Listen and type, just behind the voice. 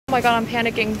Oh my god, I'm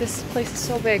panicking. This place is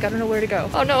so big. I don't know where to go.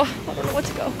 Oh no, I don't know what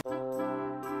to go.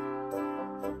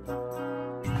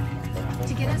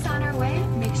 To get us on our way,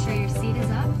 make sure your seat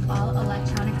is up, all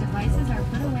electronic devices are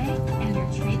put away, and your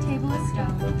tray table is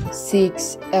stowed.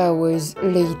 6 hours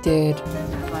later.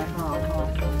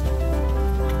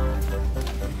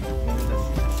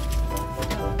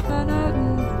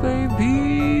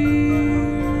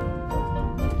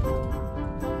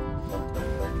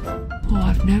 Oh,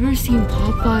 I've never seen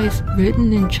Popeyes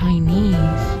written in Chinese.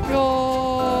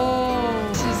 Yo,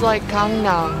 this is like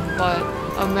Gangnam, but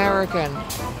American.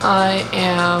 I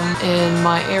am in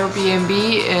my Airbnb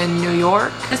in New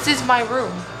York. This is my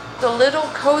room. The little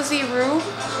cozy room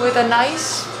with a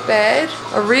nice bed,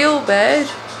 a real bed,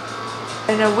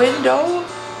 and a window,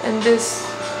 and this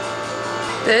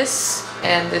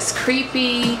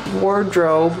creepy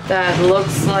wardrobe that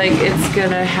looks like it's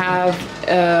gonna have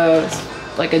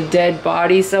like a dead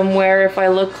body somewhere if I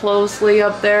look closely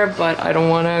up there, but I don't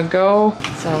want to go,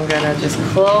 so I'm gonna just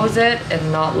close it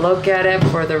and not look at it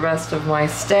for the rest of my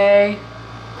stay.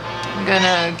 I'm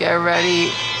gonna get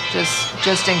ready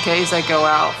just in case I go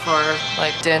out for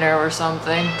like dinner or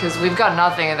something, because we've got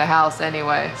nothing in the house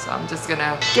anyway, so I'm just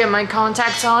gonna get my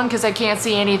contacts on because I can't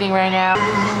see anything right now.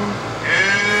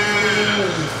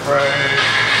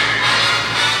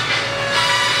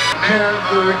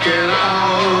 Never get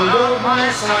out of my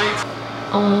sight.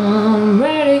 I'm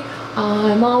ready.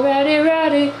 I'm already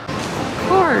ready.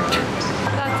 Court.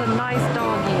 That's a nice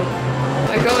doggy.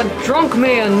 I got drunk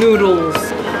man noodles.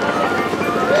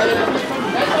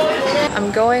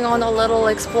 I'm going on a little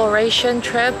exploration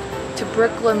trip to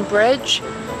Brooklyn Bridge,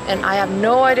 and I have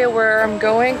no idea where I'm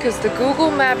going because the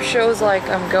Google map shows like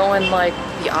I'm going like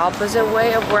the opposite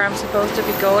way of where I'm supposed to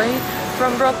be going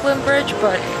from Brooklyn Bridge,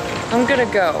 but I'm gonna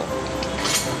go.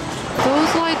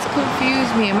 Those lights confuse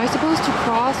me. Am I supposed to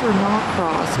cross or not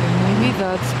cross? Maybe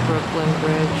that's Brooklyn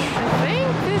Bridge. I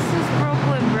think this is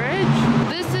Brooklyn Bridge.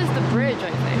 This is the bridge, I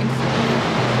think.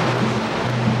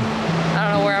 I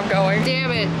don't know where I'm going.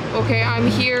 Damn it. Okay, I'm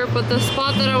here, but the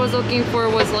spot that I was looking for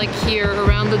was like here,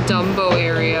 around the Dumbo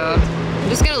area. I'm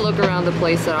just gonna look around the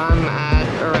place that I'm at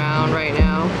around right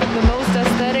now. The most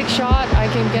aesthetic shot I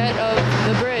can get of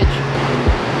the bridge.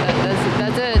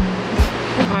 That's it.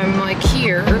 I'm like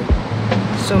here,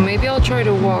 so maybe I'll try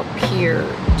to walk here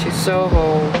to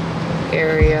Soho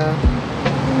area.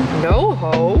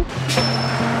 No-ho?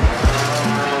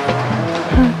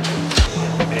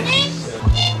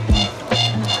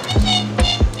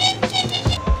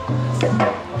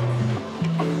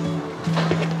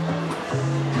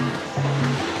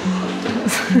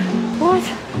 What?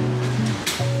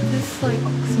 Is this like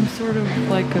some sort of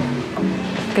like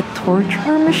a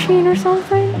torture machine or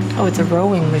something? Oh, it's a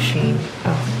rowing machine.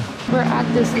 Oh. We're at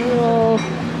this little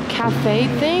cafe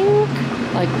thing,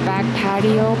 like back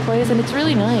patio place, and it's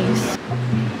really nice.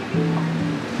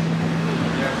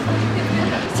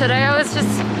 Today I was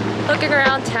just looking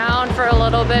around town for a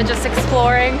little bit, just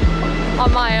exploring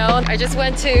on my own. I just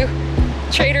went to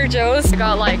Trader Joe's. I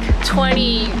got like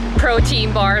 20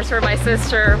 protein bars for my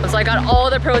sister. So I got all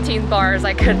the protein bars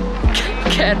I could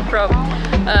get from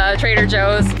Trader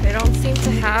Joe's. They don't seem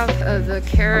to have the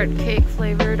carrot cake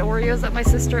flavored Oreos that my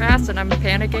sister asked, and I'm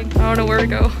panicking. I don't know where to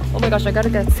go. Oh my gosh, I gotta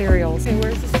get cereal. Okay,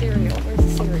 where's the cereal? Where's the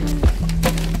cereal?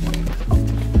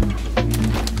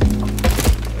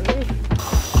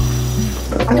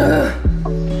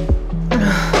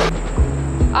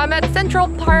 I'm at Central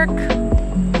Park.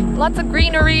 Lots of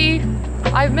greenery.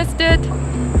 I've missed it.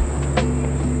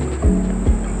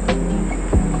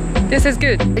 This is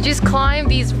good. I just climbed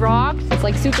these rocks. It's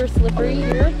like super slippery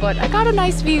here, but I got a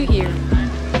nice view here.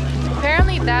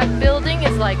 Apparently that building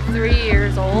is like 3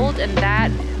 years old, and that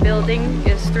building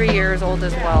is 3 years old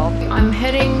as well. I'm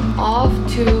heading off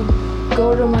to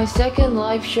go to my second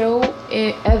live show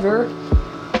ever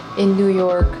in New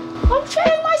York. I'm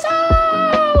shitting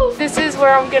myself! This is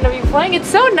where I'm gonna be playing. It's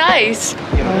so nice. Oh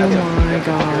my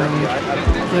god.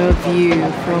 The view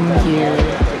from here.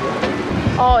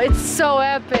 Oh, it's so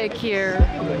epic here.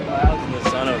 Clouds in the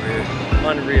sun over here.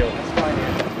 Unreal.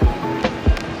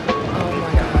 Oh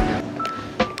my god.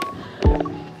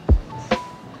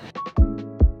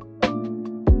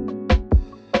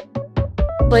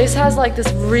 The place has like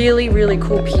this really, really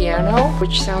cool piano,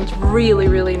 which sounds really,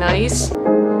 really nice.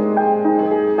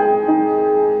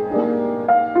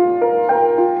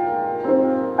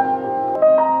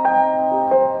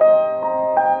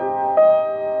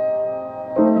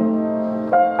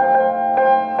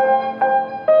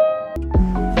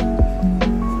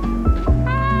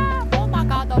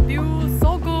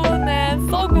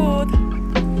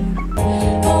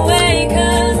 Away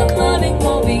 'cause I'm loving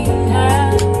what we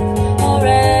have.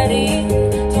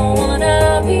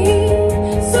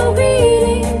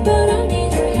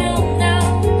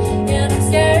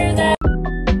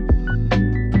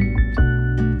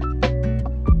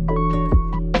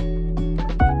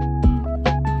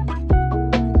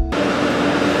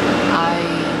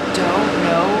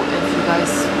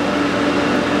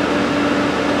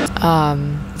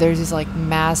 There's this like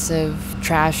massive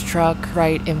trash truck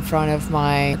right in front of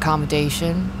my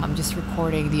accommodation. I'm just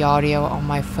recording the audio on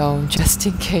my phone just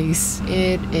in case.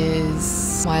 It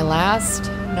is my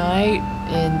last night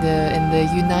in the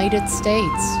United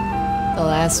States. The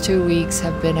last 2 weeks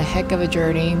have been a heck of a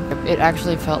journey. It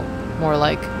actually felt more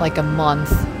like a month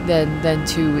than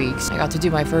 2 weeks. I got to do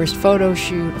my first photo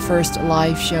shoot, first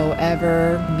live show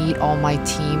ever, meet all my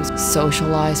teams,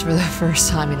 socialize for the first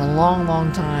time in a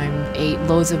long time, ate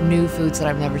loads of new foods that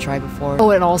I've never tried before. Oh,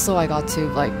 and also I got to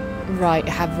like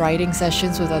have writing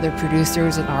sessions with other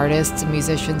producers and artists and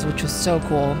musicians, which was so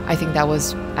cool. I think that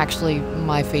was actually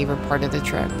my favorite part of the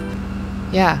trip.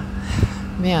 Yeah,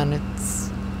 man,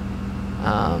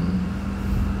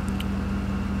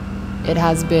 it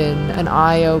has been an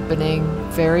eye-opening,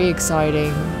 very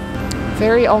exciting,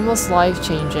 very almost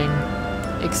life-changing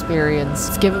experience.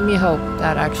 It's given me hope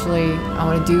that actually I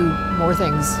want to do more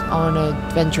things. I want to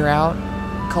venture out,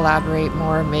 collaborate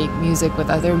more, make music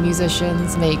with other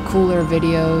musicians, make cooler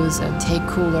videos and take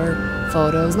cooler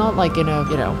photos. Not like in a,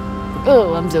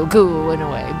 oh, I'm so cool in a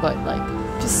way, but like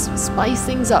just spice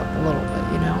things up a little bit,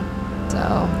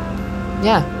 So,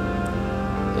 yeah.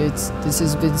 This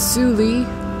has been Suli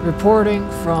reporting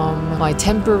from my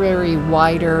temporary,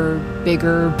 wider,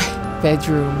 bigger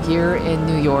bedroom here in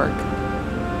New York.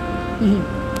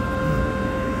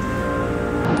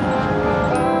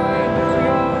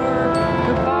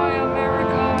 Goodbye,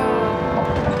 America!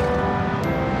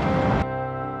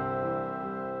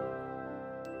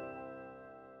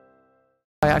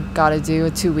 I gotta do a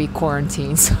 2-week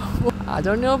quarantine, so I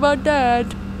don't know about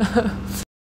that.